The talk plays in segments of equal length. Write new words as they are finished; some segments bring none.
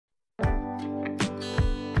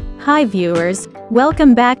Hi viewers,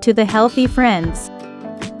 welcome back to the Healthy Friends.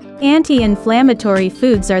 Anti-inflammatory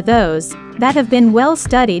foods are those that have been well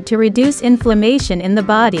studied to reduce inflammation in the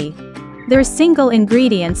body. They're single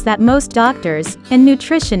ingredients that most doctors and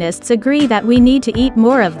nutritionists agree that we need to eat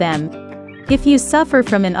more of them. If you suffer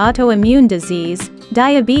from an autoimmune disease,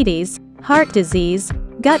 diabetes, heart disease,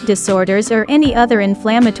 gut disorders or any other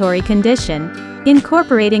inflammatory condition,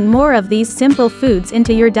 incorporating more of these simple foods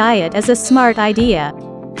into your diet is a smart idea.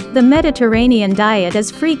 The Mediterranean diet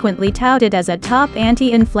is frequently touted as a top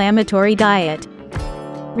anti-inflammatory diet.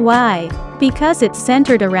 Why? Because it's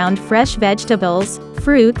centered around fresh vegetables,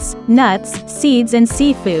 fruits, nuts, seeds and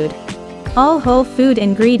seafood. All whole food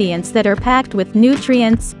ingredients that are packed with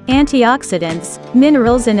nutrients, antioxidants,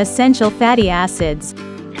 minerals and essential fatty acids.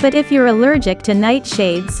 But if you're allergic to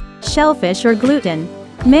nightshades, shellfish or gluten,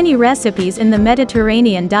 many recipes in the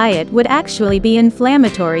Mediterranean diet would actually be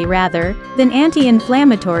inflammatory rather than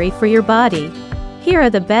anti-inflammatory for your body. Here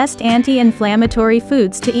are the best anti-inflammatory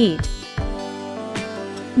foods to eat.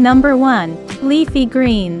 Number 1. Leafy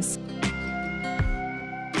greens.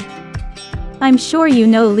 I'm sure you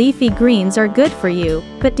know leafy greens are good for you,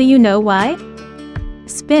 but do you know why?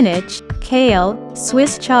 Spinach, kale,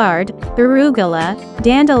 Swiss chard, arugula,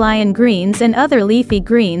 dandelion greens and other leafy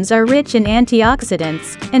greens are rich in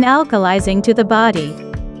antioxidants and alkalizing to the body.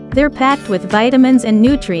 They're packed with vitamins and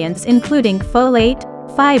nutrients including folate,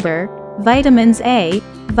 fiber, vitamins A,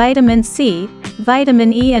 vitamin C,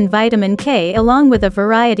 vitamin E and vitamin K along with a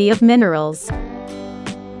variety of minerals.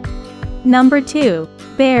 Number 2.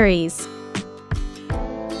 Berries.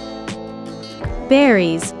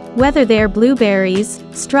 Berries, whether they're blueberries,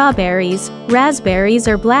 strawberries, raspberries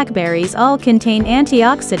or blackberries, all contain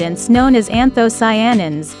antioxidants known as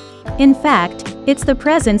anthocyanins. In fact, it's the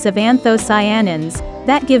presence of anthocyanins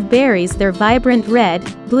that give berries their vibrant red,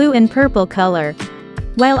 blue and purple color.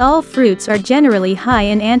 While all fruits are generally high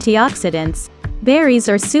in antioxidants, berries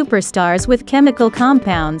are superstars with chemical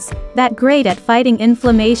compounds that great at fighting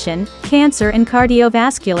inflammation, cancer and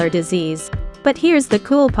cardiovascular disease. But here's the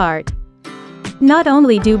cool part. Not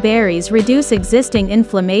only do berries reduce existing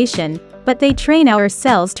inflammation, but they train our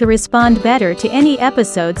cells to respond better to any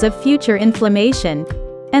episodes of future inflammation.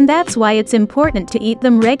 And that's why it's important to eat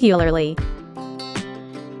them regularly.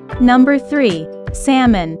 Number 3.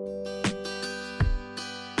 Salmon.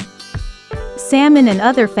 Salmon and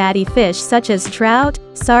other fatty fish such as trout,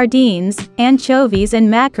 sardines, anchovies and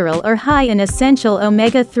mackerel are high in essential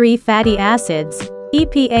omega-3 fatty acids,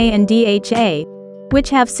 EPA and DHA, which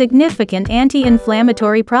have significant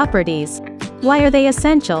anti-inflammatory properties. Why are they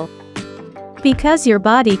essential? Because your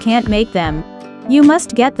body can't make them. You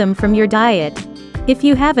must get them from your diet. If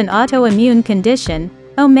you have an autoimmune condition,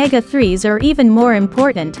 omega-3s are even more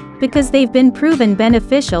important, because they've been proven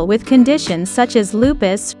beneficial with conditions such as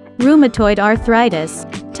lupus, rheumatoid arthritis,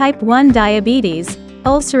 type 1 diabetes,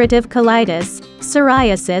 ulcerative colitis,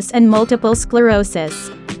 psoriasis and multiple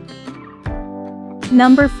sclerosis.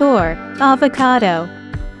 Number 4. Avocado.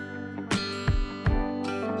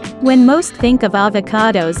 When most think of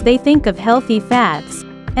avocados, they think of healthy fats.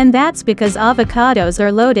 And that's because avocados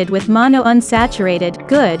are loaded with monounsaturated,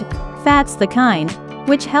 good fats, the kind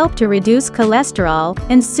which help to reduce cholesterol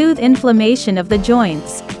and soothe inflammation of the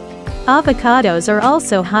joints. Avocados are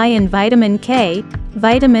also high in vitamin K,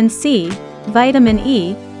 vitamin C, vitamin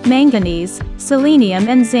E, manganese, selenium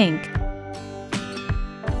and zinc.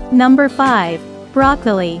 Number 5.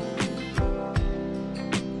 Broccoli.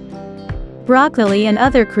 Broccoli and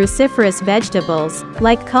other cruciferous vegetables,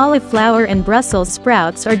 like cauliflower and Brussels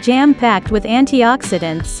sprouts, are jam-packed with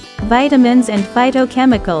antioxidants, vitamins and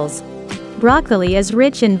phytochemicals. Broccoli is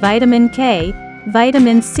rich in vitamin K,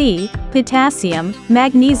 vitamin C, potassium,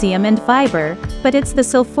 magnesium and fiber, but it's the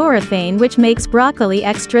sulforaphane which makes broccoli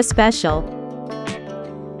extra special.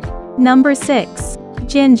 Number 6.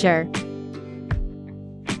 Ginger.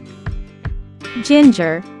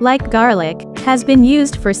 Ginger, like garlic, has been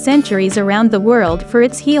used for centuries around the world for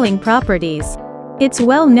its healing properties. It's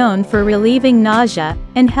well known for relieving nausea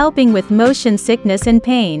and helping with motion sickness and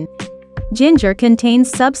pain. Ginger contains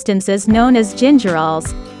substances known as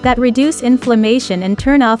gingerols that reduce inflammation and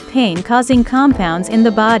turn off pain-causing compounds in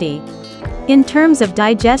the body. In terms of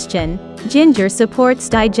digestion, ginger supports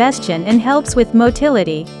digestion and helps with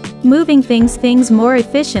motility, moving things more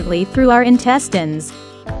efficiently through our intestines.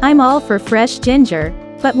 I'm all for fresh ginger,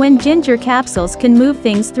 but when ginger capsules can move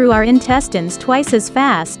things through our intestines twice as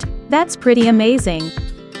fast, that's pretty amazing.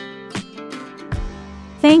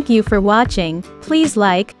 Thank you for watching. Please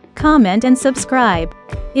like, comment and subscribe.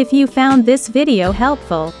 If you found this video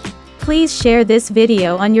helpful, please share this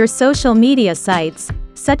video on your social media sites,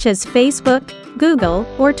 such as Facebook, Google,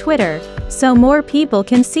 or Twitter, so more people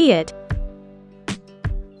can see it.